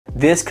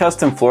This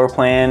custom floor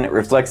plan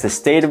reflects the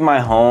state of my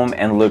home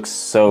and looks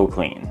so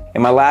clean.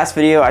 In my last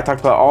video, I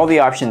talked about all the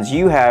options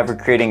you have for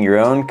creating your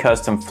own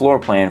custom floor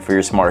plan for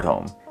your smart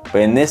home.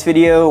 But in this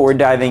video, we're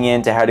diving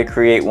into how to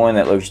create one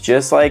that looks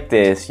just like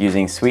this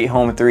using Sweet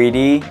Home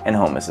 3D and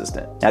Home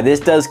Assistant. Now this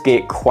does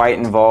get quite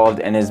involved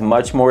and is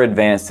much more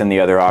advanced than the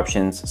other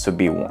options, so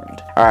be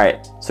warned. All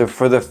right, so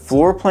for the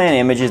floor plan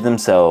images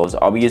themselves,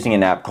 I'll be using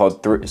an app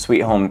called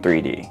Sweet Home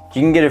 3D.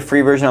 You can get a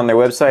free version on their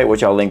website,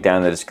 which I'll link down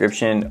in the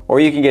description, or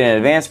you can get an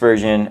advanced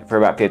version for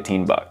about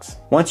 15 bucks.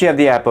 Once you have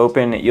the app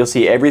open, you'll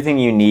see everything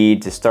you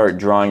need to start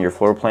drawing your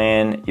floor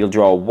plan. You'll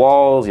draw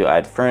walls, you'll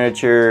add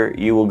furniture,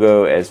 you will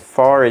go as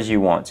far as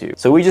you want to.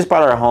 So we just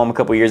bought our home a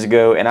couple years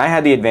ago, and I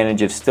had the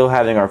advantage of still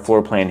having our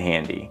floor plan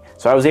handy.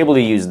 So I was able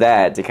to use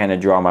that to kind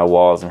of draw my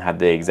walls and have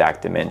the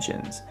exact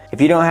dimensions. If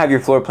you don't have your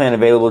floor plan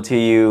available to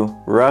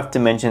you, rough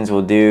dimensions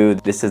will do.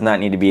 This does not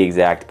need to be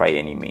exact by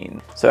any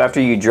means. So after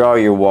you draw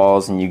your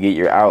walls and you get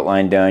your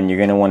outline done, you're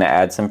gonna wanna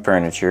add some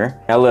furniture.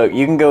 Now look,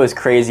 you can go as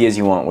crazy as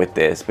you want with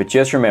this, but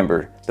just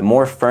remember, the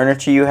more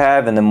furniture you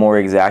have and the more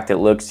exact it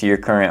looks to your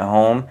current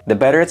home, the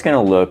better it's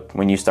gonna look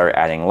when you start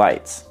adding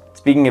lights.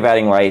 Speaking of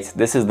adding lights,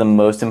 this is the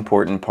most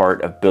important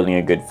part of building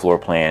a good floor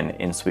plan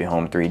in Sweet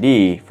Home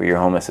 3D for your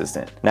Home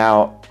Assistant.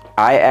 Now,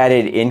 I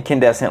added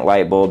incandescent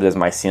light bulbs as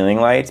my ceiling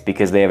lights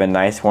because they have a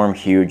nice warm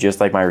hue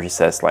just like my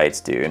recessed lights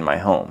do in my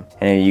home.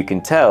 And you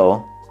can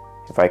tell,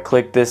 if I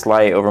click this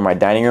light over my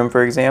dining room,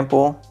 for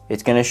example,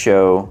 it's gonna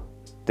show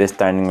this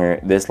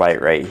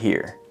light right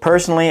here.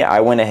 Personally, I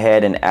went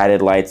ahead and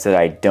added lights that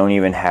I don't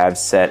even have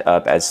set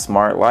up as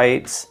smart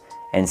lights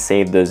and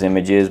saved those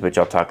images, which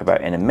I'll talk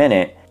about in a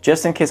minute.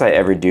 Just in case I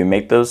ever do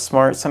make those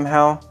smart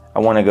somehow, I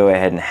want to go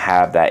ahead and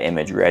have that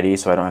image ready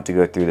so I don't have to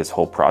go through this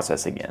whole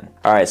process again.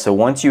 All right, so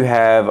once you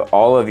have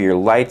all of your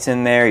lights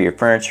in there, your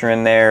furniture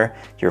in there,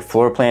 your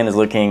floor plan is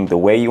looking the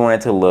way you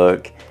want it to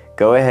look,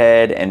 go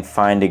ahead and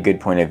find a good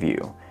point of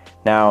view.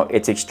 Now,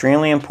 it's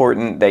extremely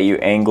important that you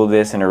angle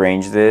this and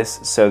arrange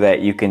this so that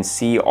you can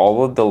see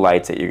all of the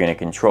lights that you're going to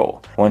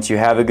control. Once you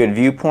have a good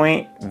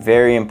viewpoint,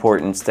 very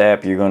important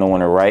step, you're going to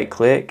want to right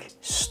click,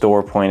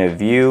 store point of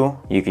view.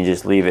 You can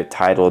just leave it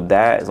titled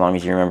that as long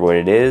as you remember what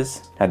it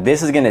is. Now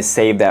this is going to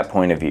save that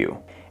point of view,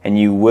 and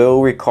you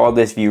will recall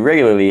this view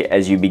regularly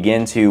as you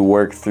begin to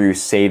work through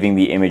saving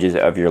the images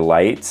of your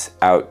lights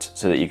out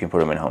so that you can put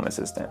them in Home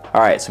Assistant.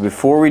 All right, so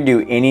before we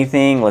do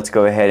anything, let's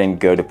go ahead and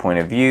go to point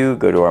of view,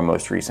 go to our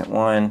most recent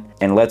one,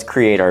 and let's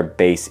create our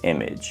base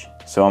image.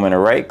 So I'm going to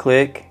right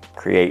click,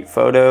 create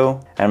photo,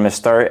 and I'm going to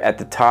start at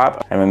the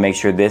top. I'm going to make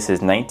sure this is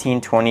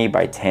 1920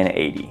 by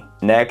 1080.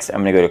 Next,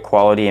 I'm going to go to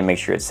quality and make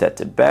sure it's set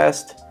to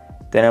best.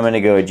 Then I'm going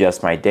to go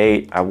adjust my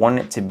date. I want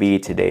it to be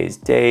today's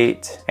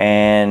date,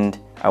 and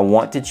I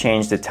want to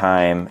change the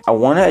time. I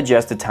want to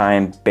adjust the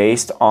time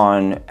based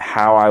on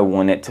how I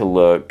want it to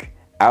look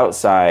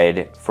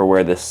outside for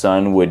where the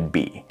sun would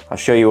be. I'll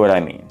show you what I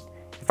mean.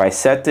 If I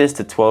set this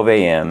to 12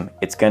 a.m.,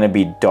 it's going to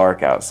be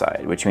dark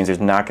outside, which means there's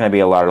not going to be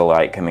a lot of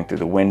light coming through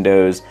the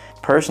windows.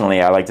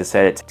 Personally, I like to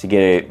set it to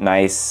get a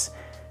nice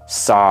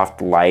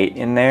soft light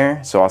in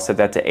there, so I'll set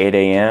that to 8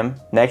 a.m.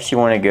 Next, you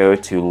want to go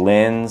to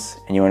lens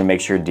and you want to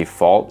make sure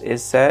default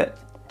is set,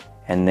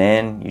 and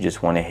then you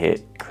just want to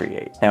hit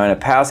create. Now in a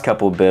past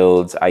couple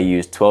builds, I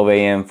used 12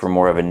 a.m. for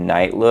more of a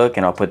night look,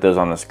 and I'll put those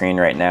on the screen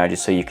right now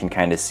just so you can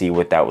kind of see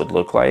what that would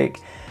look like.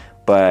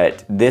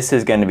 But this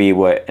is going to be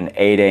what an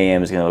 8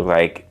 a.m. is going to look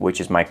like,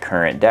 which is my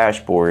current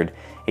dashboard.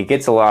 It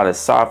gets a lot of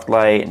soft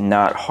light,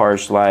 not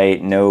harsh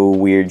light, no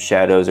weird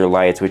shadows or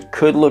lights, which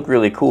could look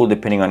really cool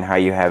depending on how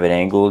you have it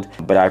angled,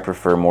 but I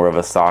prefer more of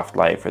a soft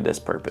light for this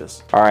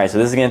purpose. All right, so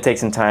this is going to take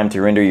some time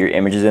to render your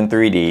images in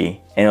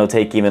 3D, and it'll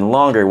take even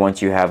longer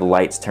once you have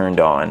lights turned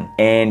on.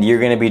 And you're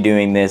going to be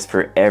doing this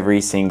for every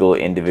single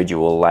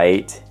individual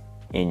light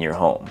in your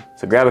home.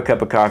 So grab a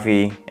cup of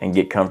coffee and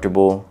get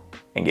comfortable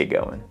and get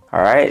going.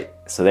 All right,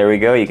 so there we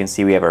go. You can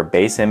see we have our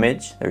base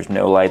image. There's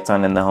no lights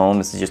on in the home.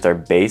 This is just our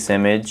base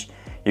image.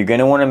 You're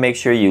going to want to make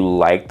sure you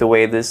like the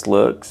way this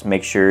looks.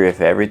 Make sure if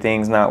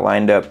everything's not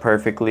lined up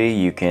perfectly,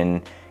 you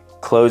can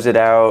close it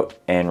out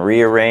and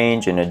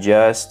rearrange and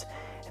adjust.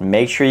 And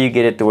make sure you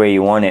get it the way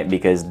you want it,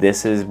 because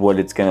this is what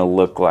it's going to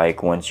look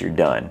like once you're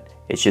done.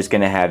 It's just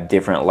going to have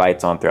different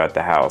lights on throughout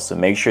the house. So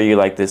make sure you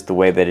like this the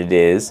way that it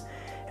is.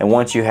 And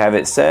once you have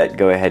it set,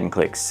 go ahead and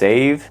click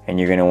save. And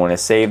you're going to want to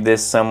save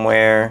this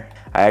somewhere.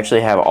 I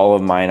actually have all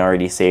of mine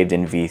already saved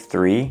in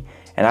V3.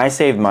 And I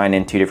saved mine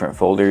in 2 different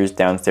folders,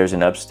 downstairs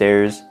and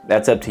upstairs.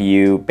 That's up to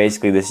you.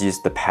 Basically, this is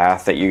just the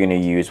path that you're gonna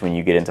use when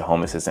you get into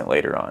Home Assistant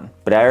later on.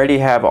 But I already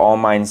have all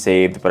mine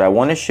saved, but I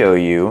wanna show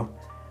you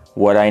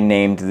what I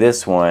named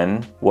this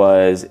one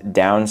was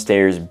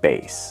downstairs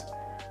base.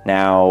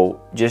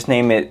 Now, just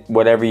name it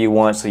whatever you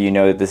want so you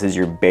know that this is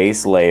your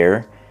base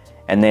layer.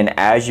 And then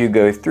as you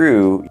go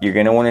through, you're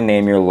gonna wanna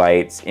name your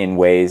lights in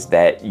ways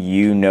that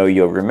you know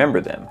you'll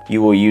remember them.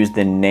 You will use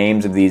the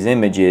names of these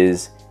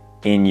images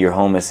in your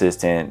Home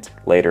Assistant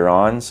later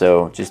on,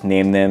 so just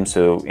name them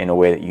so in a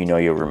way that you know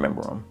you'll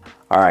remember them.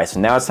 All right, so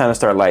now it's time to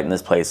start lighting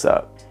this place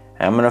up.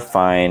 I'm gonna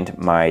find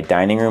my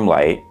dining room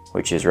light,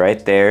 which is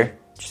right there.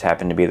 Just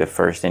happened to be the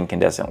first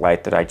incandescent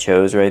light that I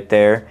chose right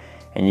there.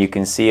 And you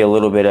can see a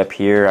little bit up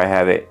here, I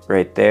have it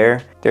right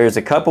there. There's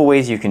a couple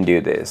ways you can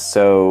do this.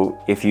 So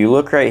if you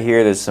look right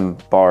here, there's some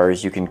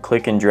bars. You can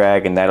click and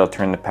drag and that'll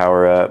turn the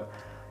power up.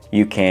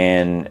 You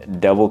can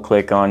double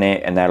click on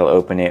it and that'll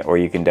open it, or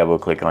you can double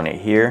click on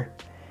it here.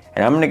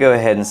 And I'm gonna go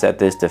ahead and set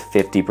this to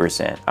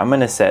 50%. I'm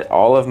gonna set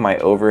all of my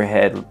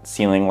overhead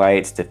ceiling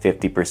lights to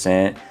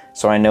 50%,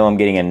 so I know I'm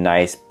getting a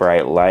nice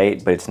bright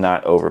light, but it's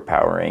not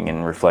overpowering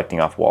and reflecting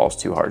off walls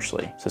too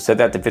harshly. So set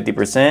that to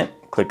 50%,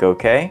 click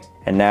OK.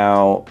 And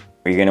now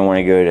you're gonna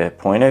wanna go to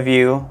point of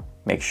view,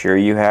 make sure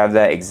you have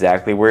that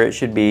exactly where it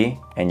should be,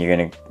 and you're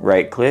gonna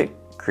right click,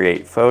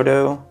 create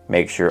photo,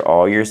 make sure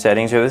all your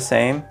settings are the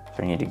same.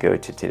 So I need to go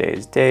to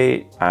today's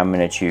date. I'm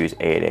gonna choose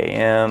 8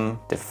 a.m.,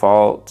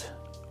 default,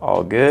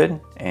 all good,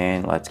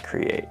 and let's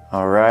create.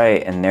 All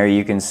right, and there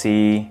you can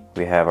see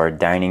we have our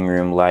dining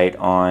room light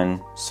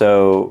on.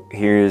 So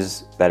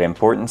here's that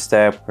important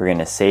step. We're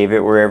gonna save it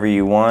wherever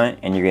you want,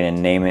 and you're gonna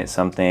name it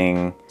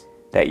something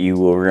that you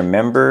will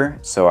remember.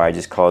 So I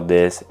just called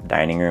this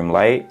dining room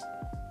light,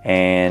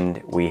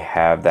 and we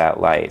have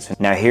that light. So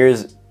now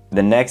here's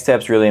the next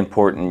step's really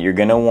important. You're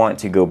gonna want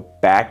to go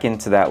back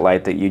into that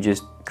light that you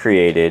just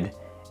created,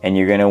 and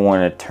you're gonna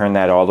wanna turn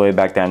that all the way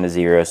back down to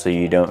 0 so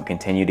you don't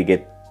continue to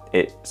get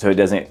it, so it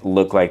doesn't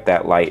look like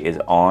that light is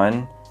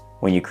on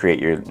when you create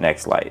your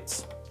next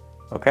lights.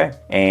 Okay,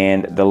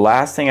 and the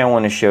last thing I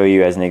want to show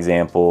you as an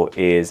example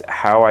is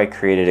how I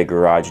created a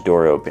garage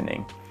door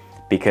opening.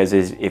 Because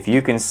if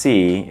you can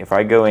see, if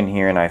I go in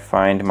here and I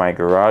find my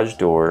garage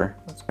door,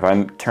 if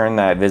I turn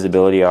that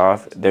visibility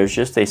off, there's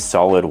just a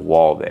solid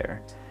wall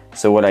there.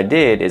 So what I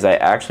did is I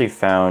actually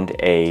found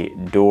a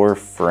door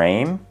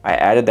frame. I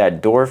added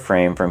that door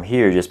frame from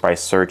here just by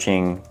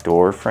searching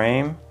door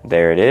frame.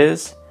 There it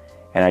is.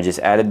 And I just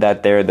added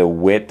that there, the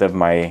width of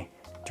my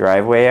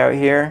driveway out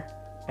here,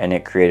 and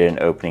it created an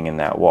opening in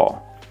that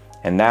wall.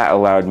 And that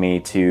allowed me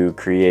to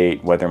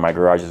create, whether my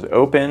garage is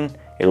open,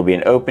 it'll be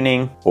an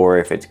opening, or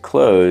if it's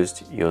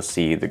closed, you'll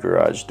see the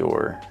garage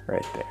door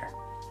right there.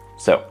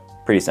 So,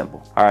 pretty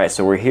simple. All right,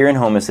 so we're here in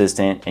Home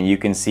Assistant, and you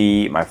can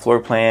see my floor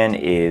plan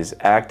is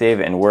active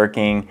and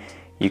working.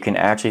 You can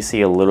actually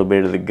see a little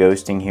bit of the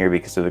ghosting here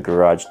because of the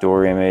garage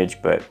door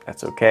image, but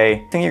that's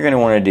okay. The thing you're gonna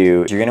wanna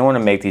do is you're gonna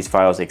wanna make these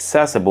files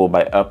accessible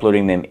by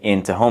uploading them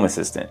into Home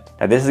Assistant.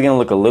 Now this is gonna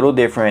look a little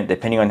different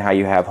depending on how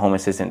you have Home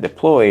Assistant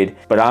deployed,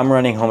 but I'm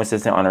running Home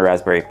Assistant on a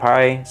Raspberry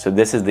Pi, so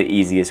this is the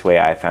easiest way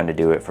I found to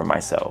do it for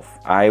myself.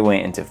 I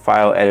went into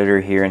File Editor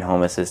here in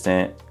Home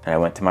Assistant, and I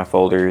went to my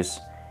folders,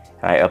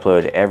 I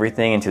uploaded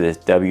everything into this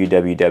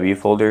www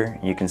folder.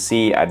 You can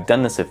see I've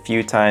done this a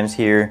few times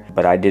here,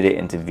 but I did it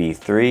into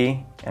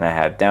V3, and I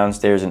have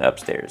downstairs and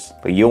upstairs.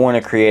 But you'll want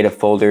to create a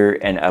folder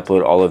and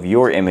upload all of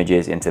your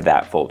images into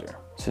that folder.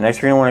 So next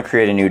we're going to want to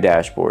create a new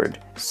dashboard.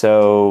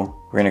 So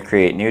we're going to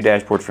create new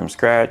dashboard from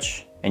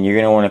scratch, and you're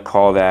going to want to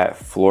call that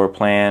floor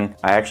plan.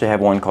 I actually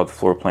have one called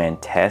floor plan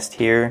test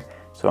here.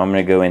 So I'm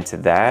going to go into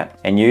that,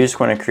 and you just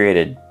want to create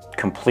a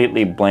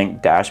completely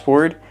blank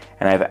dashboard.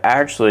 And I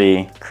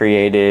actually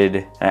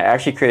created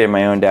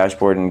my own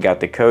dashboard and got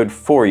the code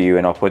for you,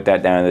 and I'll put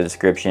that down in the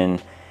description.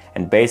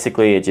 And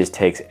basically it just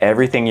takes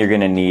everything you're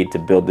gonna need to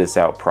build this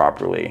out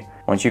properly.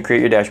 Once you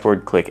create your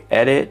dashboard, click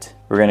edit.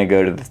 We're gonna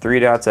go to the 3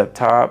 dots up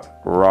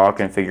top, raw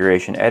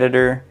configuration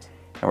editor,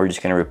 and we're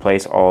just gonna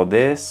replace all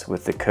this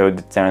with the code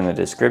that's down in the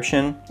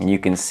description. And you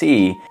can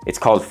see it's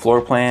called floor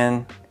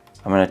plan.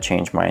 I'm gonna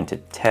change mine to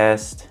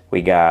test.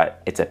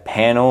 It's a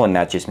panel, and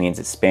that just means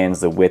it spans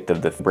the width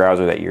of the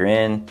browser that you're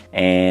in.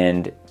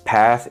 And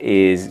path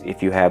is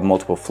if you have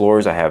multiple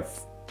floors. I have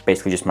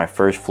basically just my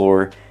first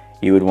floor.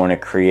 You would want to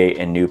create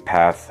a new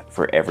path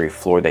for every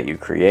floor that you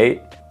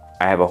create.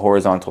 I have a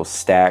horizontal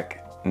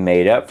stack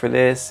made up for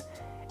this,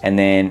 and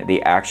then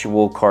the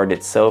actual card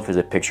itself is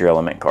a picture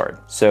element card.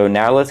 So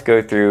now let's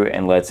go through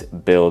and let's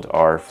build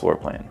our floor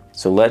plan.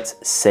 So let's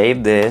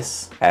save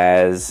this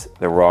as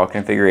the raw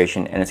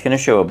configuration, and it's going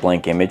to show a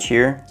blank image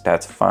here.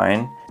 That's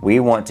fine. We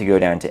want to go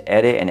down to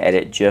edit and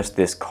edit just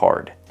this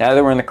card. Now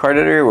that we're in the card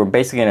editor, we're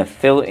basically going to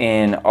fill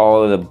in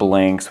all of the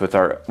blanks with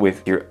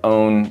your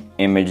own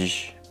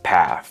image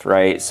path,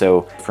 right?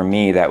 So for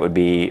me, that would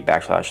be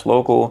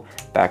 /local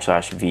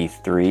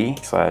 /v3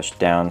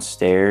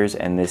 /downstairs,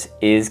 and this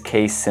is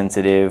case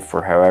sensitive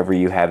for however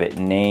you have it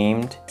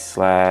named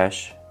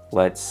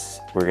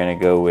we're gonna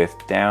go with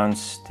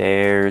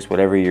downstairs,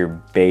 whatever your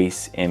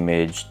base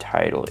image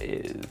title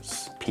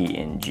is,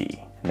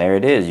 PNG. And there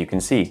it is, you can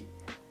see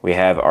we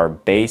have our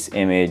base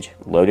image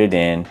loaded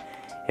in.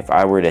 If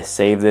I were to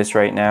save this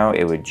right now,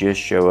 it would just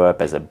show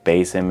up as a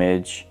base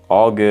image.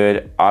 All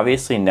good.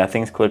 Obviously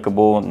nothing's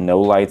clickable, no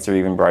lights are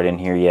even brought in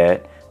here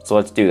yet. So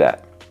let's do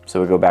that.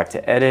 So we go back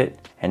to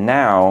edit, and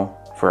now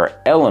for our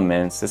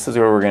elements, this is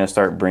where we're gonna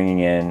start bringing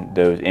in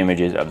those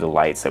images of the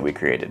lights that we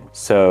created.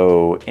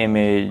 So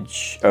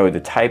image,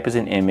 the type is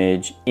an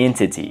image.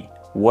 Entity,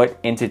 what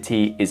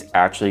entity is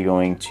actually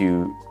going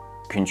to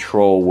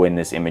control when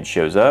this image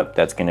shows up?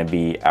 That's gonna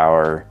be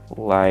our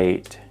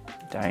light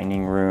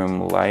dining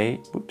room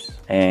light, oops,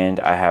 and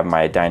I have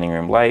my dining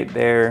room light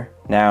there.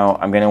 Now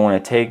I'm gonna wanna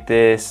take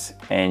this,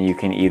 and you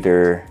can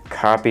either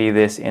copy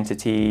this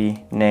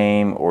entity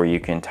name or you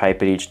can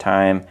type it each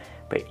time,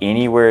 but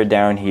anywhere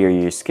down here,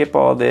 you skip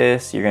all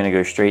this, you're gonna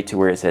go straight to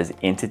where it says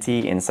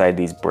entity inside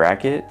these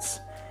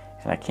brackets,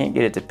 and I can't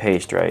get it to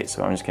paste right,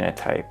 so I'm just gonna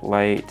type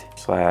light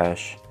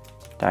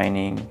 /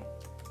 dining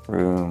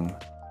room.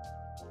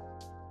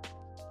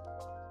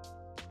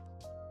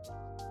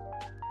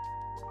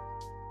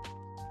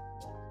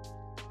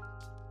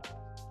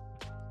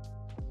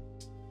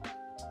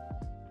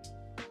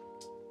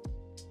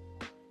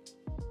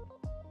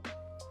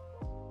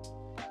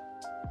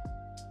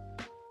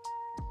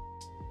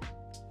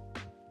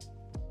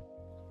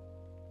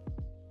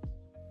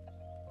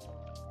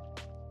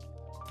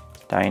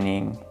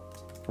 Dining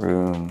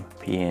room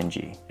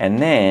PNG. And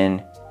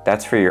then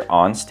that's for your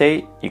on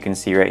state. You can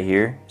see right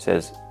here, it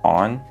says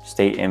on,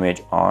 state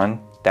image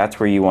on. That's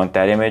where you want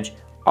that image.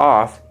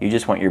 Off, you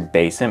just want your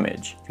base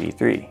image,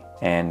 V3.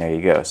 And there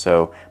you go.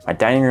 So my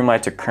dining room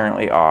lights are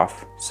currently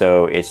off.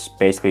 So it's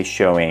basically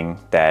showing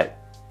that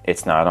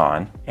it's not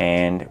on,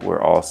 and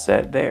we're all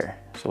set there.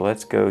 So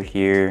let's go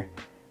here.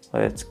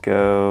 Let's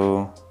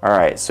go. All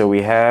right, so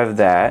we have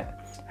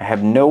that. I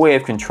have no way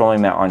of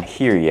controlling that on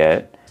here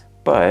yet.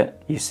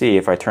 But you see,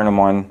 if I turn them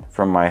on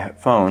from my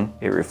phone,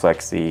 it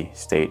reflects the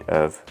state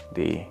of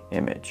the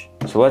image.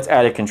 So let's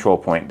add a control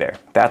point there.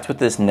 That's what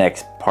this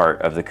next part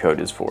of the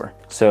code is for.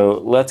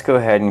 So let's go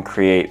ahead and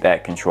create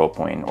that control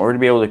point. In order to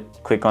be able to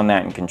click on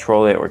that and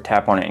control it, or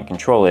tap on it and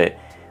control it,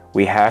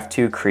 we have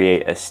to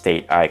create a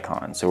state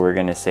icon. So we're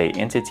gonna say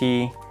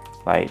entity,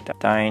 light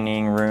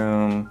dining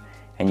room,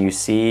 and you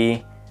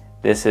see,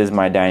 this is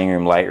my dining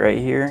room light right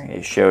here.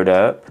 It showed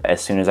up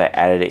as soon as I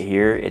added it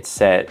here. It's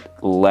set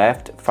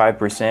left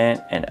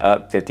 5% and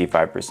up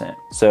 55%.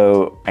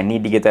 So I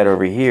need to get that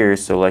over here.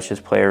 So let's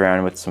just play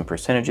around with some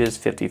percentages.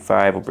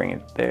 55, we'll bring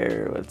it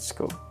there. Let's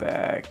go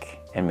back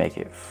and make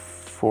it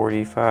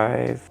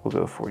 45. We'll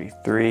go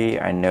 43.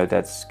 I know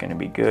that's gonna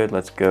be good.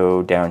 Let's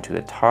go down to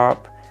the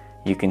top.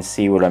 You can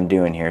see what I'm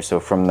doing here.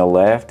 So from the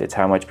left, it's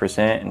how much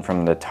percent, and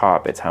from the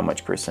top, it's how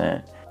much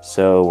percent.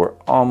 So we're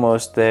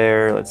almost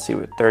there. Let's see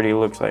what 30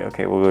 looks like.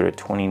 Okay, we'll go to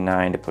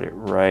 29 to put it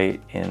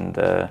right in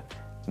the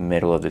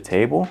middle of the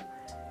table.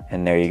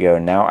 And there you go.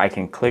 Now I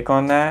can click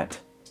on that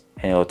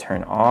and it'll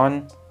turn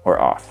on or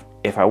off.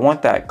 If I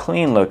want that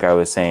clean look I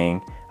was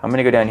saying, I'm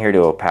gonna go down here to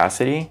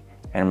opacity,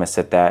 and I'm gonna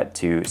set that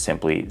to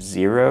simply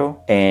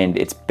 0. And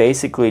it's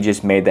basically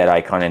just made that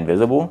icon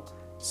invisible.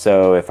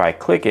 So if I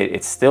click it,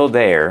 it's still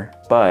there,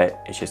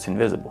 but it's just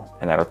invisible,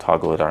 and that'll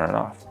toggle it on and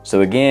off. So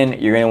again,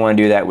 you're gonna wanna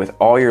do that with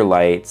all your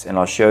lights, and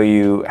I'll show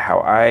you how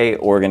I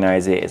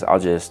organize it is I'll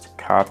just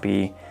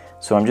copy.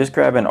 So I'm just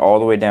grabbing all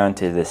the way down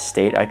to the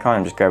state icon.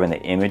 I'm just grabbing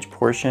the image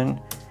portion,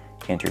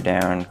 enter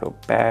down, go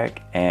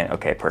back, and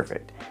okay,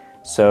 perfect.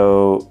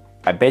 So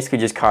I basically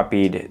just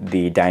copied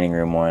the dining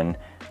room one.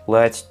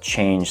 Let's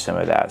change some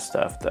of that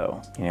stuff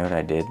though. You know what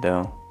I did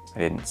though? I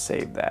didn't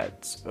save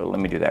that, so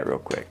let me do that real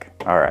quick.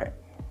 All right.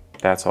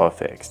 That's all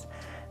fixed.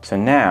 So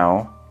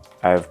now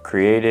I've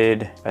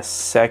created a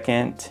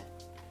second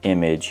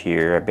image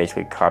here. I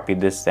basically copied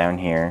this down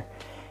here,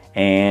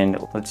 and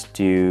let's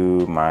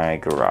do my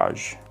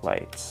garage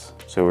lights.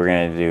 So we're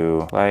gonna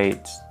do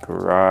lights,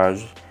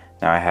 garage.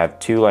 Now I have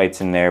 2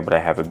 lights in there, but I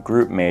have a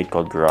group made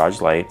called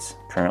garage lights,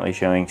 currently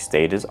showing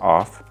state is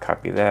off.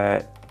 Copy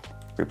that,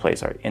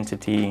 replace our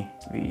entity,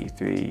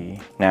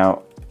 V3.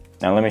 Now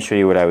let me show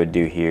you what I would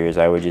do here is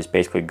I would just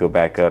basically go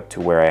back up to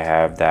where I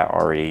have that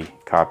already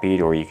copied,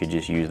 or you could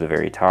just use the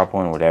very top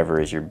one, whatever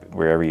is your,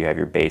 wherever you have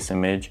your base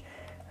image.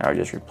 I'll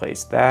just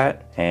replace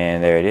that,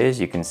 and there it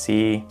is. You can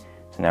see,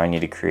 so now I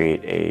need to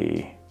create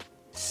a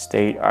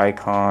state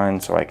icon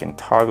so I can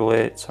toggle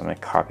it. So I'm gonna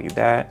copy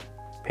that,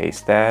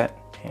 paste that,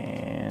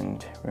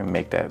 and we're gonna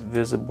make that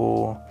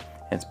visible.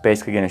 It's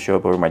basically gonna show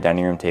up over my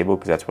dining room table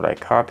because that's what I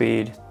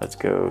copied. Let's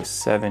go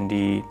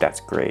 70, that's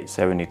great.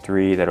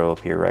 73, that'll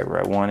appear right where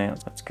I want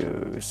it. Let's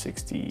go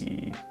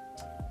 63,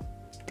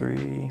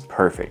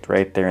 perfect,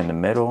 right there in the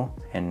middle.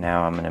 And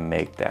now I'm gonna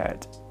make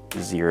that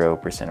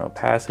 0%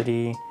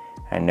 opacity.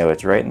 I know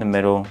it's right in the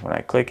middle. When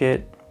I click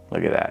it,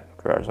 look at that.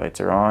 Garage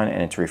lights are on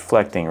and it's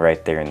reflecting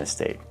right there in the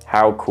state.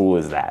 How cool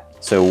is that?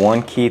 So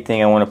one key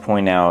thing I want to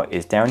point out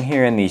is down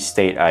here in these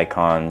state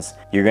icons,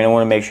 you're going to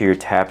want to make sure your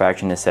tap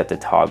action is set to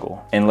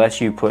toggle. Unless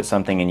you put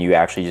something and you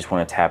actually just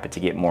want to tap it to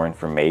get more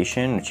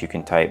information, which you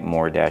can type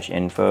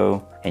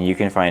more-info, and you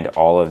can find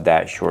all of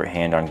that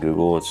shorthand on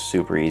Google. It's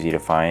super easy to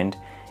find.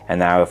 And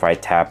now if I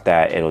tap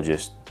that, it'll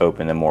just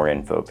open the more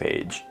info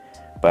page.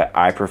 But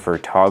I prefer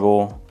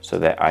toggle so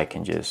that I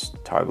can just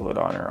toggle it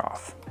on or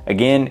off.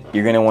 Again,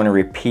 you're going to want to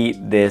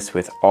repeat this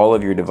with all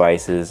of your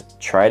devices.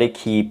 Try to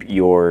keep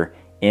your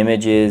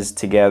images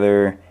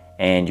together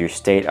and your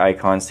state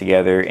icons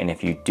together, and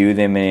if you do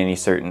them in any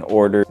certain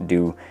order,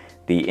 do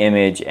the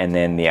image and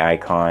then the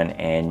icon,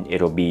 and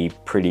it'll be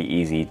pretty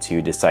easy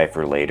to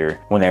decipher later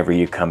whenever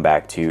you come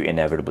back to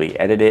inevitably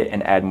edit it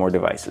and add more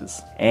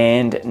devices.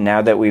 And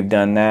now that we've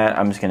done that,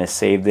 I'm just gonna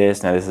save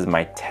this. Now this is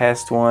my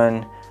test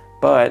one,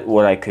 but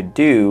what I could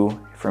do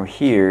from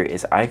here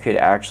is I could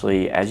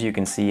actually, as you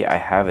can see, I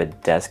have a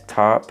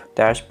desktop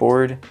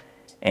dashboard,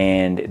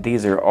 and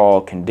these are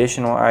all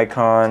conditional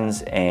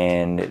icons,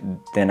 and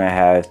then I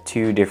have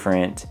 2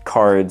 different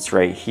cards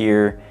right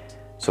here.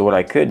 So what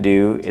I could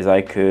do is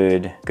I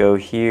could go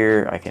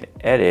here, I can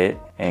edit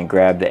and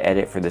grab the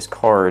edit for this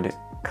card,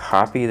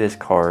 copy this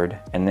card,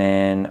 and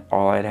then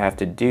all I'd have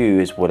to do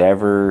is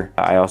whatever.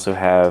 I also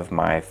have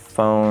my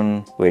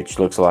phone, which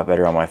looks a lot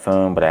better on my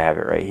phone, but I have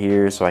it right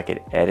here, so I could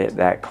edit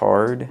that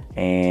card,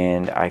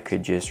 and I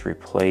could just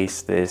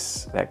replace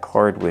that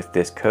card with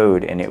this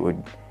code, and it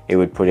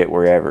would put it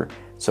wherever.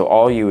 So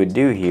all you would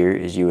do here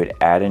is you would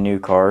add a new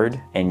card,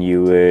 and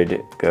you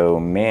would go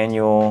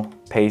manual,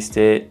 paste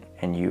it,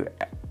 and you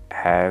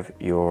have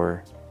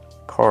your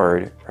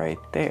card right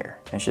there.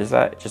 It's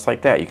just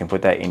like that. You can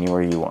put that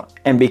anywhere you want.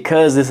 And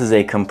because this is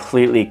a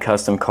completely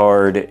custom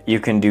card, you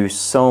can do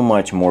so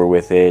much more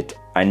with it.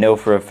 I know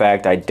for a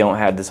fact I don't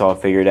have this all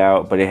figured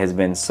out, but it has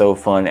been so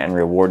fun and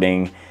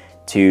rewarding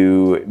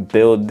to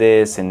build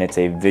this, and it's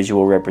a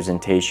visual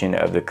representation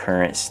of the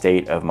current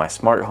state of my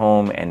smart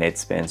home, and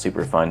it's been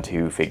super fun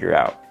to figure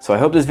out. So I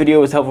hope this video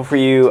was helpful for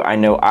you. I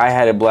know I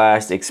had a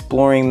blast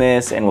exploring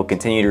this, and will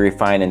continue to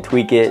refine and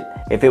tweak it.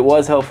 If it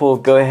was helpful,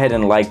 go ahead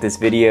and like this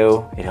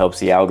video. It helps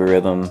the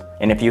algorithm.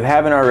 And if you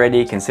haven't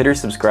already, consider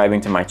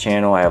subscribing to my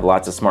channel. I have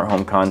lots of smart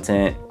home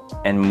content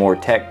and more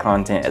tech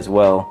content as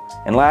well.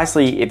 And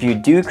lastly, if you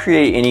do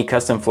create any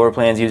custom floor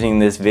plans using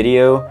this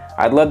video,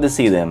 I'd love to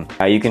see them.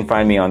 You can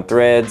find me on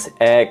Threads,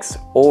 X,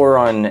 or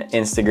on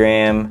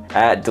Instagram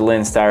at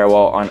Dylan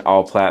Steyerwalt on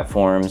all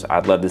platforms.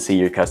 I'd love to see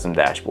your custom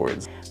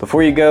dashboards.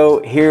 Before you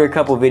go, here are a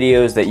couple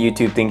videos that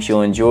YouTube thinks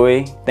you'll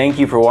enjoy. Thank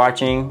you for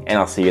watching, and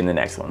I'll see you in the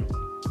next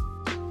one.